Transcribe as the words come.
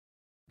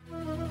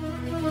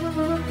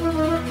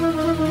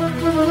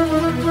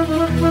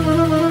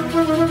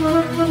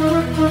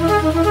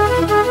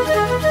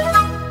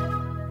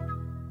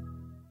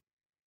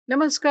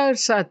नमस्कार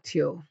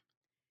साथियों।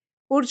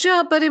 ऊर्जा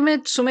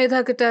अपरिमित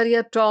सुमेधा कटारिया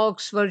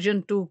टॉक्स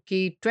वर्जन 2 की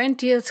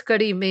 20th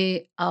कड़ी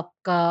में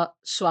आपका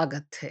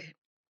स्वागत है।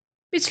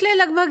 पिछले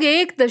लगभग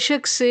एक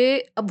दशक से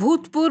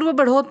अभूतपूर्व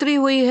बढ़ोतरी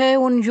हुई है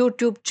उन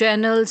यूट्यूब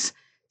चैनल्स,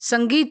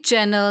 संगीत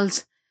चैनल्स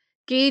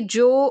की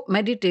जो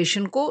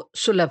मेडिटेशन को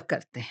सुलभ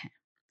करते हैं।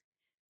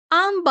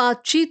 आम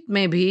बातचीत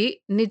में भी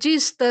निजी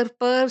स्तर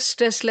पर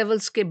स्ट्रेस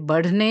लेवल्स के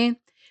बढ़ने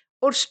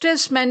और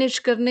स्ट्रेस मैनेज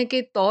करने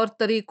के तौर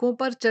तरीकों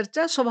पर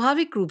चर्चा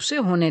स्वाभाविक रूप से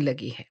होने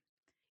लगी है।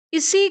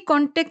 इसी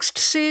कॉन्टेक्स्ट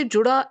से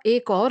जुड़ा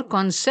एक और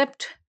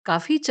कॉन्सेप्ट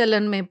काफी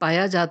चलन में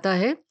पाया जाता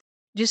है,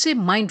 जिसे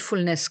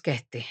माइंडफुलनेस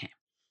कहते हैं,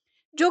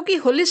 जो कि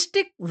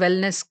होलिस्टिक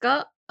वेलनेस का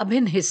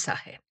अभिन्न हिस्सा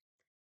है।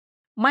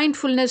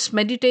 Mindfulness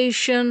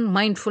meditation,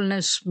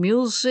 mindfulness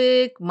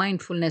music,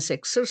 mindfulness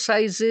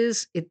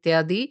exercises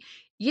इत्यादि,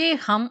 ये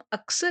हम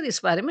अक्सर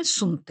इस बारे में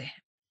सुनते हैं।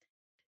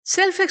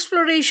 सेल्फ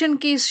एक्सप्लोरेशन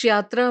की इस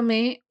यात्रा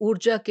में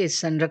ऊर्जा के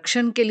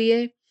संरक्षण के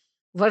लिए,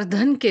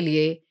 वर्धन के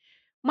लिए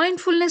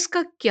माइंडफुलनेस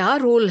का क्या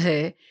रोल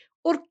है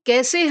और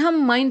कैसे हम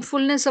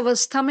माइंडफुलनेस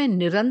अवस्था में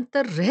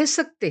निरंतर रह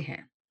सकते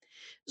हैं,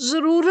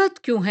 जरूरत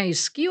क्यों है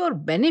इसकी और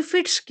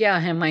बेनिफिट्स क्या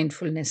है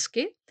माइंडफुलनेस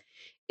के,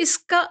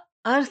 इसका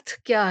अर्थ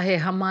क्या है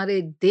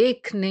हमारे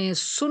देखने,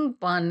 सुन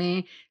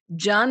पाने,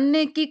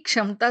 जानने की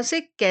क्षमता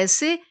से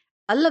कैसे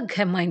अलग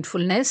है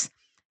माइंडफुलनेस,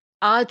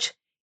 आज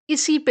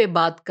इसी पे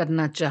बात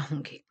करना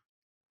चाहूंगी।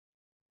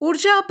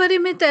 ऊर्जा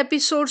अपरिमित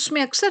एपिसोड्स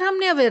में अक्सर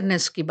हमने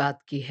अवेयरनेस की बात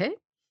की है।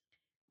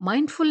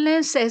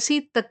 माइंडफुलनेस ऐसी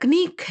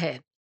तकनीक है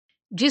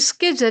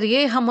जिसके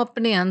जरिए हम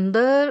अपने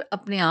अंदर,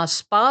 अपने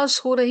आसपास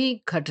हो रही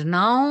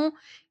घटनाओं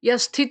या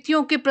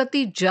स्थितियों के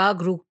प्रति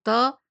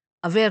जागरूकता,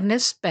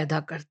 अवेयरनेस पैदा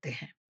करते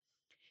हैं।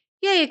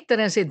 यह एक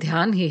तरह से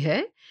ध्यान ही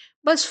है,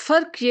 बस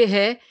फर्क यह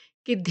है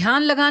कि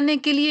ध्यान लगाने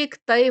के लिए एक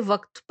तय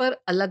वक्त पर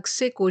अलग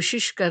से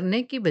कोशिश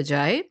करने की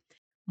बजाय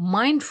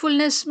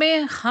माइंडफुलनेस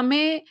में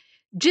हमें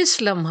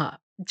जिस लम्हा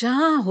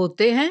जहां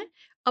होते हैं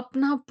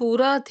अपना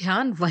पूरा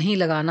ध्यान वहीं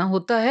लगाना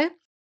होता है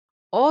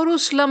और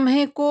उस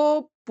लम्हे को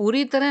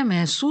पूरी तरह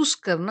महसूस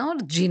करना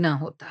और जीना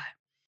होता है।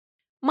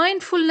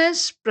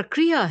 माइंडफुलनेस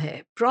प्रक्रिया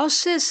है,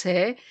 प्रोसेस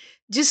है,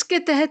 जिसके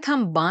तहत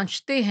हम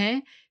बांचते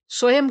हैं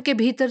स्वयं के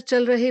भीतर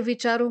चल रहे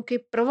विचारों के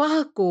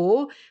प्रवाह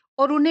को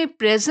और उन्हें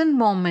प्रेजेंट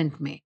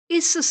मोमेंट में,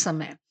 इस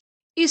समय,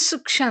 इस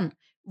क्षण,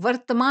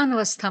 वर्तमान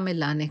अवस्था में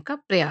लाने का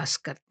प्रयास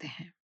करते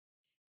हैं।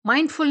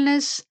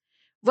 माइंडफुलनेस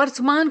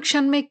वर्तमान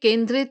क्षण में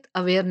केंद्रित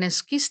अवेयरनेस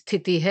की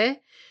स्थिति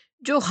है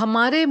जो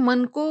हमारे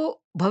मन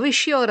को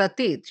भविष्य और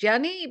अतीत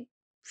यानी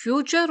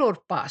फ्यूचर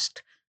और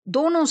पास्ट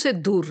दोनों से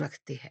दूर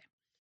रखती है।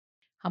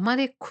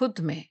 हमारे खुद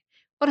में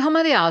और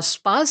हमारे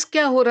आसपास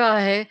क्या हो रहा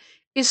है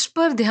इस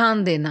पर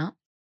ध्यान देना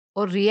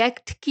और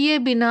रिएक्ट किए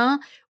बिना,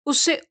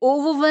 उससे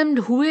ओवरवेल्म्ड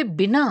हुए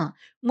बिना,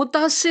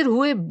 मुतासिर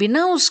हुए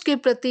बिना उसके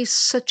प्रति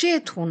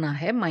सचेत होना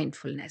है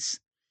माइंडफुलनेस।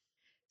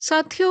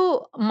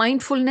 साथियों,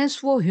 माइंडफुलनेस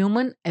वो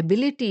ह्यूमन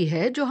एबिलिटी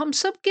है जो हम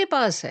सबके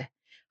पास है,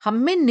 हम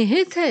में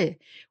निहित है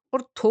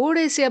और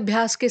थोड़े से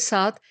अभ्यास के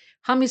साथ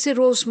हम इसे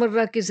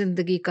रोजमर्रा की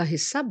जिंदगी का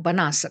हिस्सा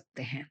बना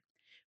सकते हैं।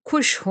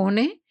 खुश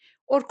होने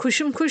और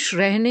खुशम खुश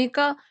रहने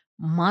का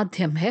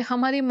माध्यम है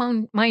हमारी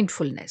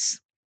माइंडफुलनेस।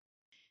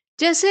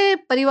 जैसे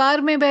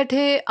परिवार में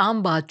बैठे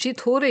आम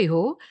बातचीत हो रही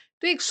हो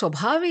तो एक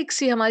स्वाभाविक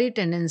सी हमारी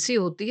टेंडेंसी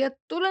होती है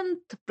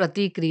तुरंत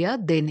प्रतिक्रिया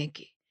देने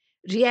की,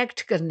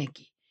 रिएक्ट करने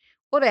की।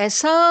 और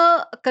ऐसा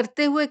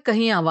करते हुए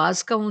कहीं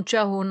आवाज का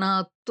ऊंचा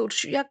होना,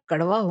 तुर्श या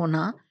कड़वा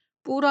होना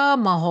पूरा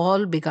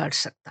माहौल बिगाड़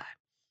सकता है।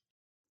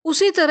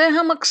 उसी तरह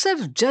हम अक्सर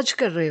जज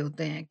कर रहे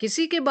होते हैं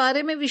किसी के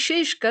बारे में,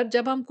 विशेषकर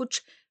जब हम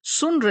कुछ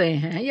सुन रहे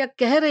हैं या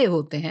कह रहे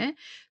होते हैं,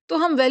 तो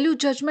हम वैल्यू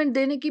जजमेंट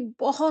देने की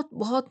बहुत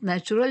बहुत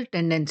नेचुरल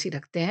टेंडेंसी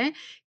रखते हैं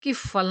कि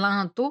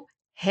फलां तो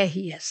है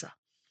ही ऐसा।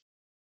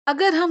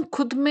 अगर हम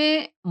खुद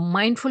में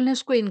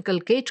माइंडफुलनेस को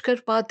इनकलकेट कर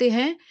पाते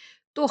हैं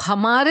तो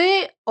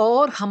हमारे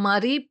और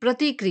हमारी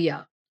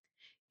प्रतिक्रिया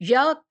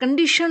या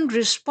कंडीशन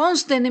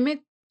रिस्पॉन्स देने में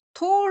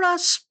थोड़ा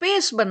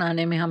स्पेस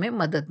बनाने में हमें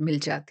मदद मिल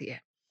जाती है।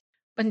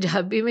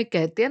 पंजाबी में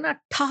कहते हैं ना,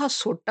 ठा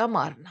सोटा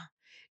मारना,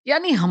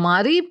 यानी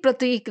हमारी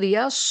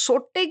प्रतिक्रिया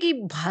सोटे की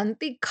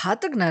भांति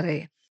घातक न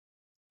रहे,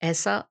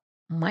 ऐसा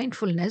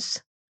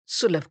माइंडफुलनेस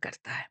सुलभ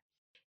करता है।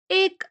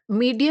 एक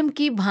मीडियम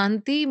की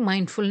भांति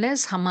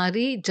माइंडफुलनेस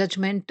हमारी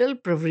जजमेंटल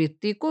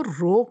प्रवृत्ति को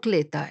रोक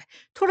लेता है,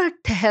 थोड़ा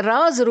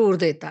ठहराव जरूर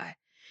देता है,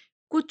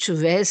 कुछ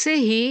वैसे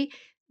ही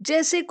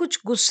जैसे कुछ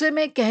गुस्से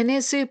में कहने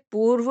से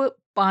पूर्व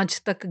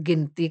 5 तक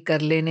गिनती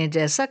कर लेने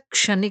जैसा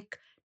क्षणिक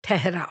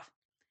ठहराव।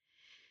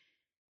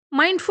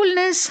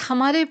 माइंडफुलनेस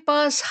हमारे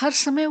पास हर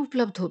समय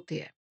उपलब्ध होती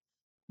है,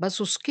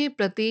 बस उसके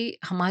प्रति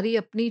हमारी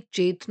अपनी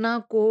चेतना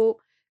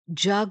को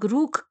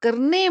जागरूक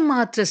करने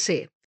मात्र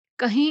से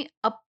कहीं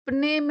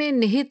अपने में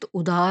निहित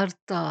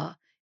उदारता,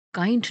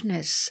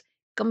 काइंडनेस,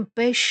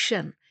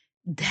 कंपैशन,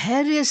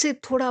 धैर्य से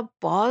थोड़ा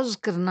पॉज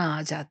करना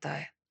आ जाता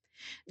है।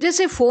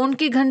 जैसे फोन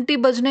की घंटी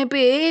बजने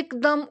पे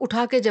एकदम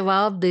उठा के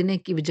जवाब देने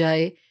की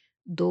बजाय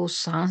 2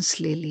 सांस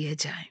ले लिए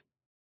जाएं।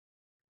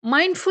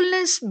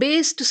 Mindfulness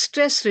based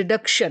stress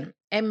reduction,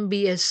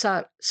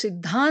 MBSR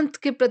सिद्धांत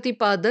के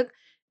प्रतिपादक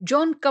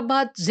जॉन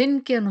कबात-जिन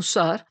के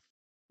अनुसार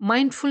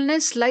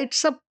mindfulness lights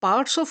up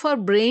parts of our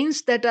brains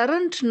that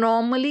aren't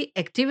normally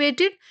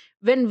activated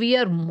when we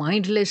are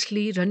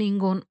mindlessly running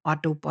on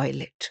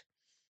autopilot.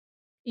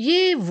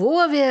 ये वो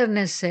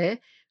अवेयरनेस है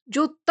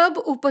जो तब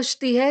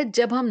उपजती है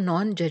जब हम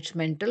नॉन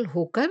जजमेंटल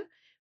होकर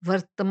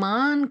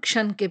वर्तमान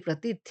क्षण के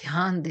प्रति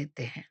ध्यान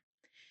देते हैं।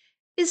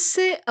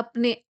 इससे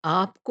अपने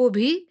आप को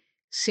भी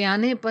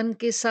सियानेपन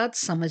के साथ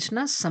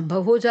समझना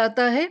संभव हो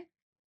जाता है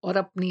और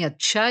अपनी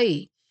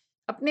अच्छाई,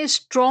 अपने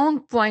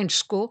स्ट्रॉन्ग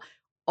पॉइंट्स को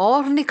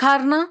और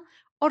निखारना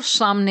और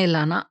सामने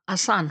लाना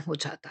आसान हो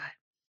जाता है।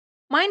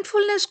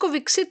 माइंडफुलनेस को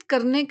विकसित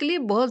करने के लिए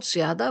बहुत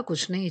ज़्यादा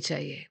कुछ नहीं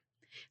चाहिए।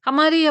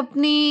 हमारी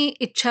अपनी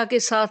इच्छा के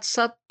साथ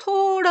साथ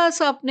थोड़ा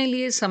सा अपने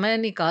लिए समय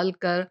निकाल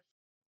कर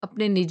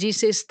अपने निजी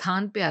से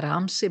स्थान पे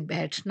आराम से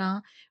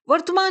बैठना,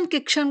 वर्तमान के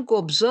क्षण को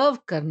ऑब्जर्व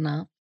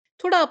करना,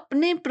 थोड़ा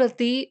अपने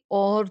प्रति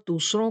और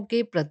दूसरों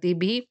के प्रति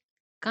भी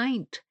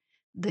काइंड,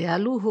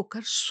 दयालु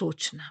होकर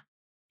सोचना।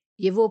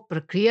 ये वो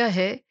प्रक्रिया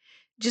है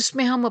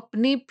जिसमें हम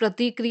अपनी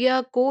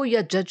प्रतिक्रिया को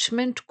या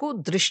जजमेंट को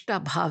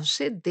दृष्टाभाव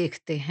से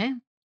देखते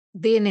हैं,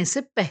 देने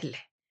से पहले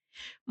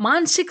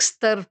मानसिक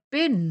स्तर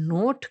पे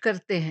नोट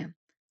करते हैं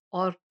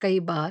और कई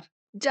बार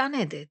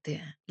जाने देते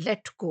हैं,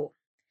 लेट गो,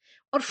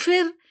 और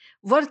फिर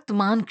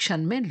वर्तमान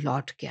क्षण में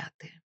लौट के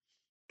आते हैं,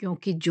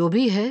 क्योंकि जो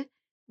भी है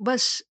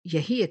बस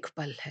यही एक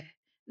पल है,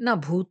 ना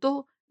भूतो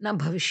ना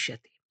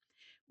भविष्यति।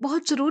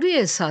 बहुत जरूरी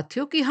है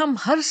साथियों कि हम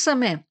हर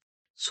समय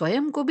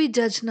स्वयं को भी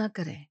जज ना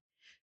करें।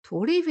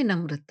 थोड़ी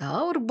विनम्रता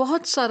और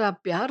बहुत सारा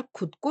प्यार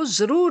खुद को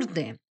जरूर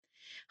दें।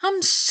 हम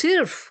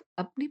सिर्फ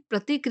अपनी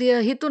प्रतिक्रिया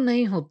ही तो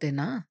नहीं होते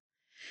ना,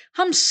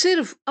 हम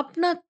सिर्फ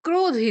अपना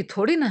क्रोध ही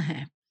थोड़ी ना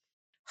है,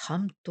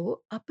 हम तो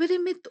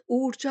अपरिमित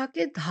ऊर्जा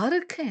के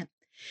धारक हैं।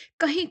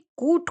 कहीं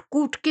कूट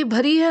कूट के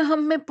भरी है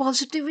हम में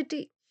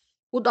पॉजिटिविटी,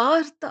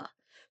 उदारता,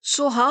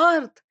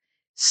 सौहार्द,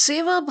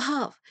 सेवा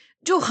भाव,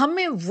 जो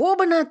हमें वो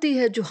बनाती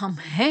है जो हम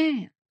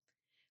हैं।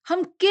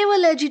 हम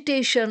केवल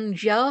एजिटेशन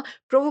या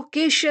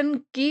प्रोवोकेशन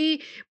की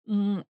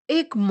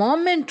एक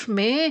मोमेंट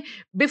में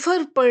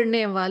बिफर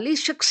पड़ने वाली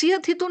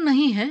शख्सियत ही तो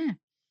नहीं है।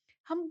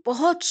 हम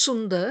बहुत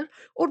सुंदर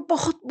और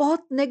बहुत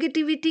बहुत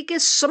नेगेटिविटी के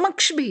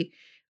समक्ष भी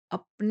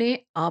अपने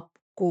आप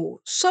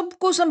को,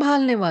 सबको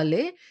संभालने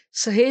वाले,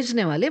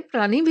 सहेजने वाले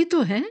प्राणी भी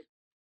तो हैं।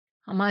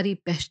 हमारी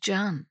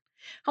पहचान,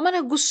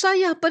 हमारा गुस्सा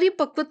या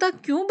परिपक्वता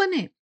क्यों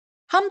बने?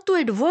 हम तो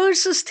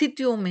एडवर्स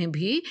स्थितियों में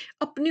भी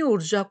अपनी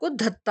ऊर्जा को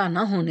धत्ता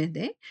ना होने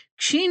दें,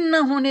 क्षीण ना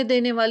होने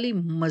देने वाली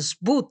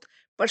मजबूत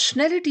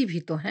पर्सनैलिटी भी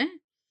तो हैं।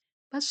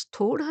 बस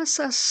थोड़ा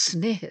सा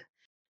स्नेह,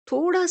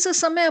 थोड़ा सा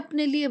समय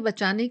अपने लिए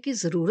बचाने की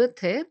जरूरत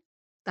है,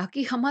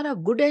 ताकि हमारा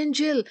गुड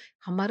एंजल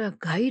हमारा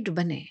गाइड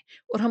बने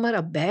और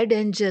हमारा बैड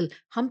एंजल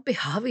हम पे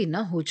हावी ना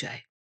हो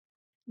जाए।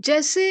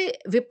 जैसे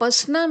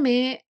विपස්සना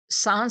में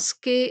सांस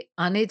के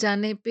आने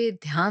जाने पे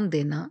ध्यान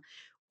देना,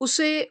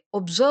 उसे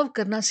ऑब्जर्व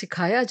करना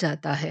सिखाया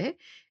जाता है,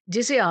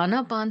 जिसे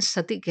आनापान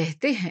सती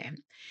कहते हैं।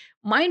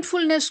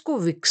 माइंडफुलनेस को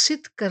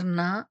विकसित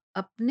करना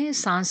अपने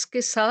सांस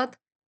के साथ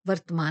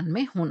वर्तमान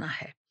में होना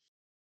है।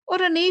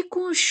 और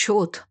अनेकों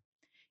शोध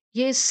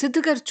ये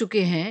सिद्ध कर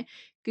चुके हैं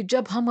कि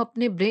जब हम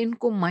अपने ब्रेन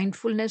को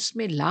माइंडफुलनेस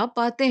में ला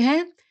पाते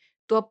हैं,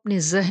 तो अपने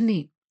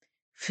जहनी,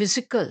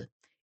 फिजिकल,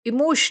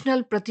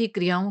 इमोशनल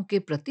प्रतिक्रियाओं के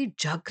प्रति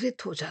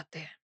जागृत हो जाते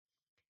हैं।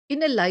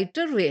 इन ए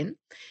लाइटर वेन,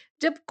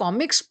 जब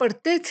कॉमिक्स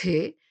पढ़ते थे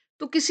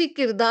तो किसी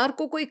किरदार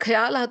को कोई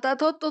ख्याल आता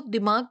था तो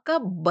दिमाग का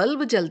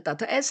बल्ब जलता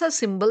था, ऐसा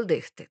सिंबल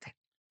देखते थे।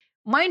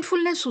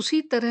 माइंडफुलनेस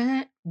उसी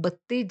तरह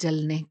बत्ती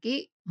जलने की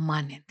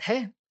मानद है,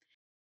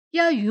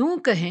 या यूं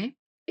कहें,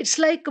 it's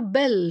like a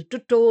bell to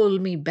toll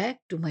me back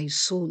to my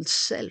soul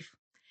self.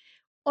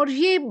 और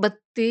ये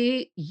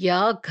बत्ती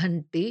या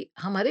घंटी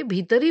हमारे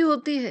भीतर ही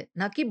होती है,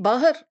 ना कि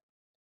बाहर।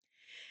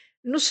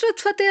 नुसरत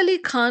फतेह अली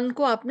खान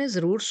को आपने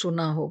जरूर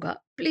सुना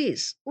होगा।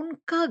 प्लीज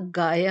उनका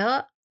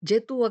गाया जे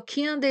तू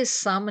अखियां दे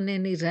सामने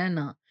नहीं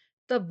रहना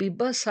तब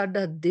बीबा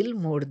साडा दिल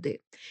मोड़ दे,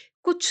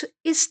 कुछ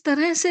इस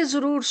तरह से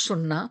जरूर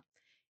सुनना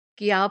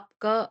कि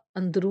आपका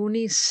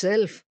अंदरूनी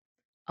सेल्फ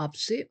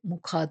आपसे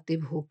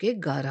मुखातिब होके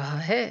गा रहा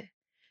है।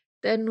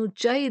 तैनू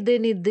चाहिदे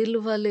नी दिल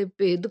वाले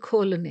भेद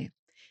खोलने,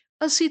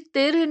 ਅਸੀਂ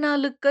ਤੇਰੇ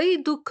ਨਾਲ ਕਈ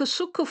ਦੁੱਖ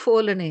ਸੁੱਖ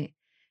ਫੋਲਣੇ,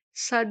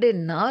 ਸਾਡੇ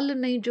ਨਾਲ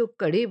ਨਹੀਂ जो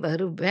ਘੜੀ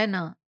भर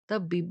बहना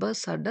तब बीबा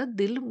साडा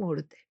दिल मोड़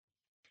दे।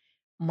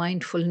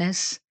 माइंडफुलनेस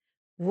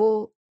वो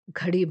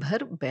घड़ी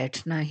भर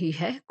बैठना ही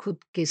है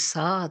खुद के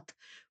साथ,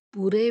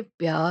 पूरे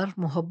प्यार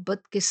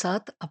मोहब्बत के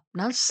साथ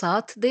अपना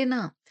साथ देना,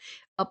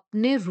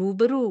 अपने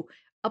रूबरू,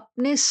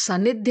 अपने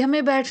सानिध्य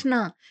में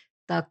बैठना,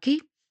 ताकि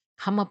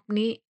हम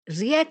अपनी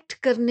रिएक्ट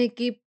करने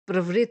की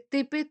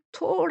प्रवृत्ति पे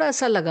थोड़ा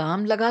सा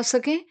लगाम लगा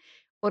सकें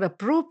और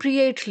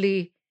अप्रोप्रिएटली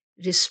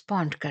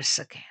रिस्पॉन्ड कर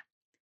सकें।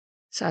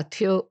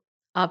 साथियों,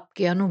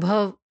 आपके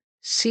अनुभव,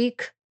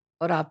 सीख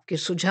और आपके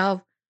सुझाव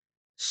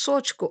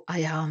सोच को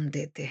आयाम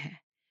देते हैं।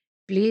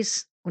 प्लीज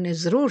उन्हें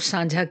जरूर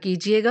साझा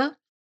कीजिएगा।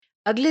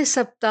 अगले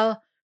सप्ताह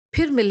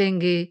फिर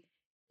मिलेंगे,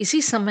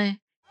 इसी समय,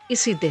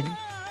 इसी दिन।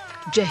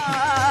 जय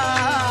हिंद।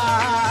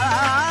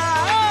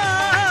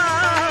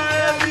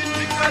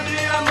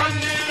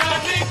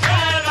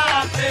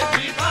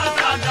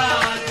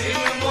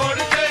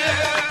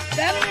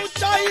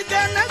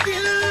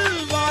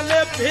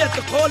 ਭੇਤ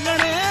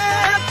ਖੋਲਣੇ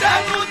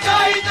ਤੈਨੂੰ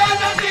ਚਾਹੀਦਾ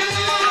ਨਾ ਦਿਲ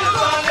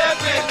ਵਾਲੇ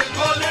ਭੇਤ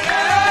ਖੋਲਣੇ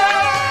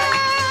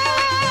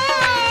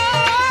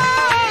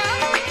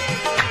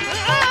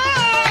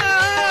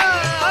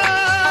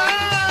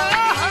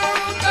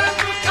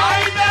ਤੈਨੂੰ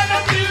ਚਾਹੀਦਾ ਨਾ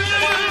ਦਿਲ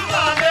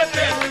ਵਾਲੇ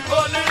ਭੇਤ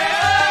ਖੋਲਣੇ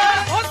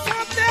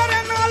ਅਸਾਂ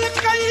ਤੇਰੇ ਨਾਲ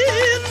ਕਈ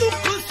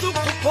ਦੁੱਖ ਸੁੱਖ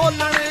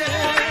ਫੋਲਣੇ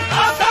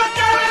ਅਸਾਂ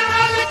ਤੇਰੇ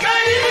ਨਾਲ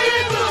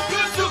ਕਈ ਦੁੱਖ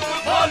ਸੁੱਖ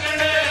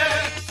ਫੋਲਣੇ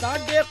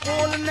ਸਾਡੇ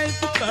ਕੋਲ ਨਹੀਂ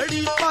ਤੂੰ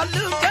ਘੜੀ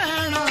ਪਲ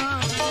ਬਹਿਣਾ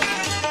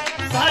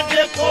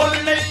ਸਾਡੇ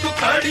ਕੋਲ ਨਹੀਂ ਤੂੰ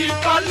ਘੜੀ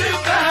ਪਲ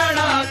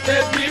ਬਹਿਣਾ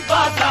ਤੇ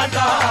ਬੀਬਾ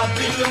ਸਾਡਾ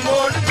ਦਿਲ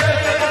ਮੋੜ ਦੇ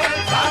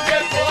ਸਾਡੇ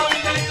ਕੋਲ